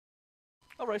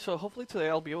Alright, so hopefully today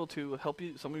I'll be able to help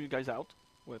some of you guys out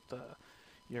with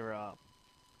your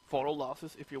photo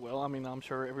losses, if you will. I mean, I'm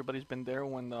sure everybody's been there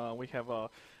when we have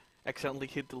accidentally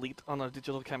hit delete on our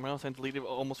digital cameras and deleted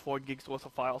almost 4 gigs worth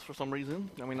of files for some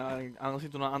reason. I mean, I honestly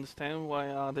do not understand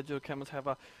why digital cameras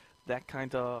have that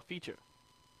kind of feature.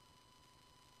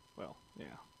 Well,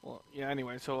 yeah. Well, yeah,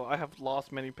 anyway, so I have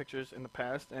lost many pictures in the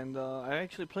past, and I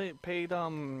actually paid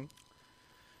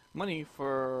money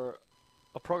for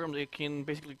a program that you can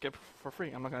basically get for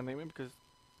free. I'm not going to name it because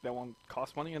that one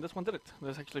cost money, and this one didn't.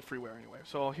 This is actually freeware anyway.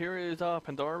 So here is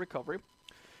Pandora Recovery,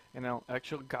 and I'll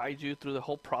actually guide you through the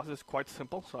whole process. Quite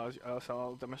simple, so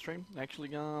I'll demonstrate.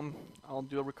 Actually, I'll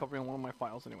do a recovery on one of my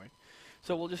files anyway.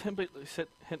 So we'll just simply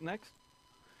hit next,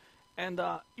 and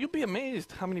you'll be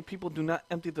amazed how many people do not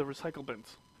empty the recycle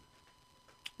bins,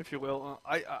 if you will.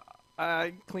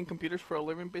 I clean computers for a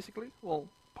living, basically. Well,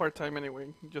 part-time anyway,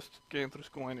 just getting through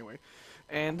school anyway.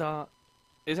 And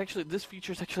this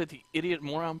feature is actually the idiot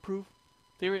moron proof.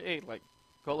 Theory 8, like,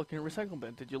 go look in your recycle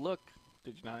bin. Did you look?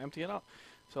 Did you not empty it out?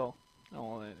 So,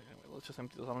 oh, anyway, let's just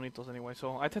empty those. I don't need those anyway.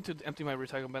 So I tend to empty my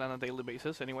recycle bin on a daily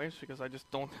basis anyways, because I just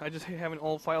having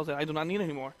old files that I do not need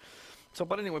anymore. So,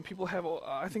 but anyway, people have,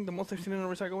 I think the most I've seen in a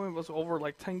recycle bin was over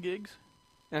like 10 gigs.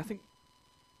 And I think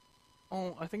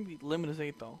the limit is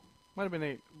 8 though. Might have been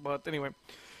 8, but anyway.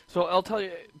 So I'll tell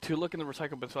you to look in the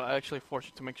recycle bin, so I actually force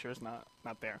you to make sure it's not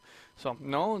there. So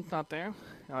no, it's not there.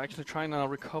 I'm actually trying to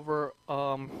recover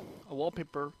a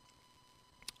wallpaper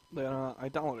that I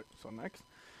downloaded. So next,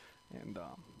 and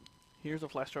here's a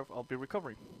flash drive I'll be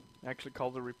recovering. I actually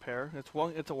called the repair.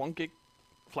 It's a 1 gig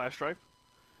flash drive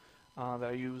that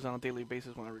I use on a daily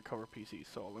basis when I recover PCs.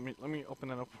 So let me open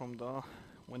it up from the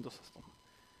Windows system.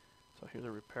 So here's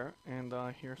a repair, and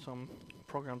here's some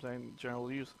programs I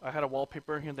generally use. I had a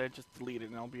wallpaper here that I just deleted,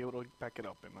 and I'll be able to back it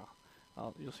up, and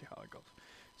you'll see how it goes.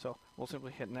 So we'll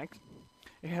simply hit next.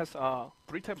 It has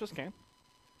 3 types of scan.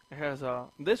 It has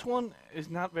this one is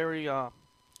not very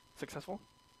successful,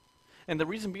 and the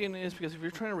reason being is because if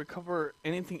you're trying to recover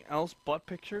anything else but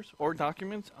pictures or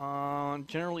documents,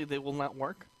 generally they will not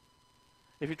work.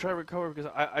 If you try to recover,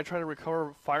 because I try to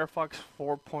recover Firefox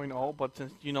 4.0, but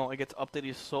since, you know, it gets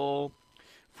updated so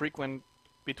frequent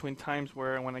between times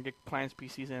when I get clients'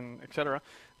 PCs and etc.,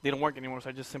 they don't work anymore, so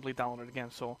I just simply download it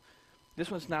again. So this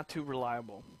one's not too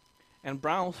reliable. And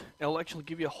browse, it'll actually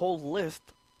give you a whole list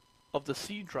of the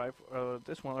C drive,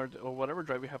 this one, or whatever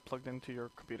drive you have plugged into your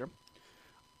computer.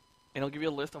 And it'll give you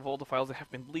a list of all the files that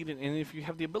have been deleted, and if you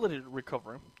have the ability to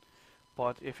recover.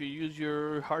 But if you use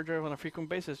your hard drive on a frequent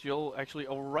basis, you'll actually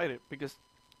overwrite it, because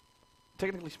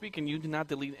technically speaking, you do not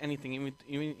delete anything,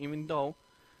 even though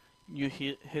you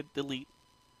hit delete,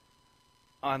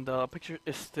 and the picture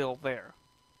is still there.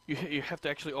 You have to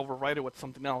actually overwrite it with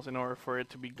something else in order for it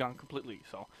to be gone completely.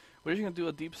 So we're just going to do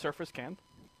a deep surface scan.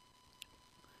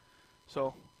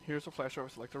 So here's a flash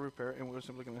drive, select a repair, and we're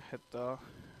simply going to hit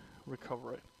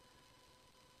recover it.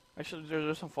 Actually,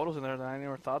 there's some photos in there that I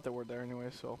never thought that were there anyway,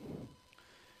 so...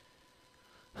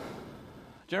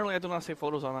 Generally, I do not save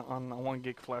photos on a 1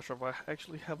 gig flash drive. I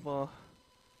actually have an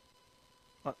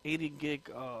 80 gig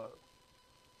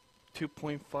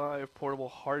 2.5 portable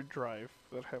hard drive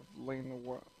that I have laying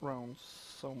around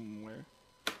somewhere.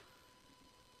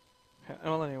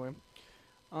 Well, anyway,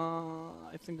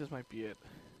 I think this might be it.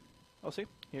 Oh, see,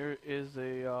 here is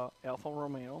a Alfa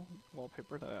Romeo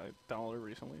wallpaper that I downloaded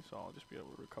recently, so I'll just be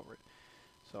able to recover it.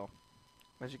 So,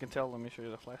 as you can tell, let me show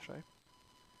you the flash drive.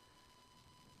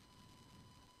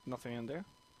 Nothing in there.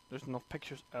 There's no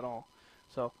pictures at all.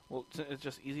 So, well, it's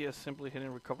just easy as simply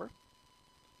hitting recover.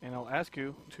 And I'll ask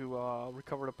you to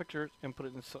recover the pictures and put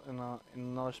it in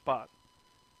another spot,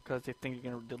 because they think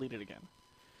you're going to delete it again.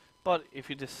 But if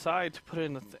you decide to put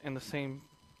it in the same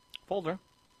folder,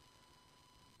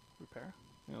 repair,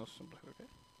 simply hit OK,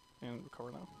 and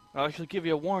recover now. I'll actually give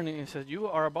you a warning. It says you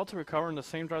are about to recover in the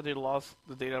same drive that lost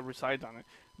the data resides on it.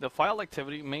 The file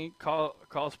activity may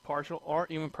cause partial or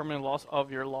even permanent loss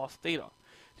of your lost data.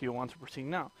 Do you want to proceed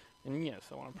now? And yes,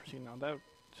 I want to proceed now.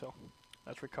 So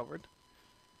that's recovered,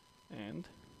 and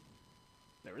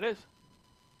there it is.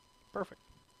 Perfect.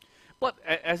 But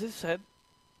as it said,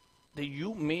 that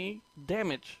you may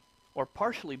damage or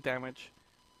partially damage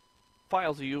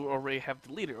files that you already have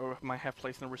deleted or might have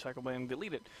placed in the recycle bin and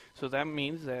deleted. So that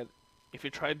means that if you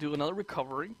try to do another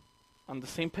recovery on the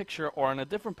same picture or on a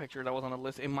different picture that was on the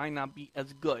list, it might not be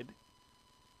as good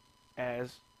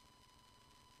as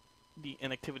the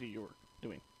inactivity you were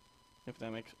doing, if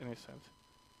that makes any sense.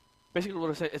 Basically what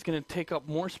I said, it's going to take up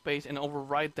more space and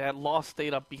overwrite that lost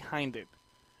data behind it,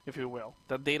 if you will.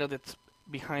 The data that's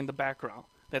behind the background,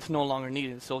 that's no longer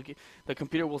needed. So the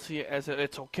computer will see it as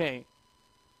it's okay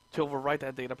to overwrite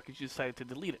that data because you decided to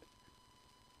delete it.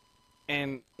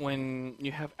 And when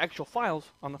you have actual files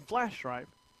on the flash drive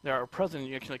that are present and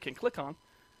you actually can click on,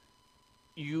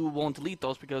 you won't delete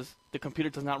those because the computer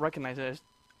does not recognize it as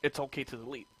it's okay to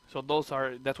delete. So that's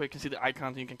why you can see the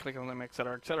icons and you can click on them,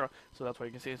 etc., etc. So that's why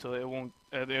you can see it. So it won't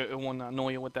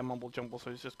annoy you with that mumble jumble.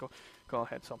 So just go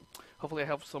ahead. So hopefully I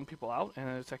help some people out, and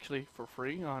it's actually for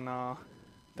free on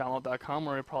download.com,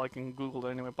 or you probably can Google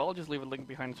it anyway. But I'll just leave a link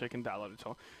behind so you can download it.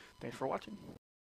 So thanks for watching.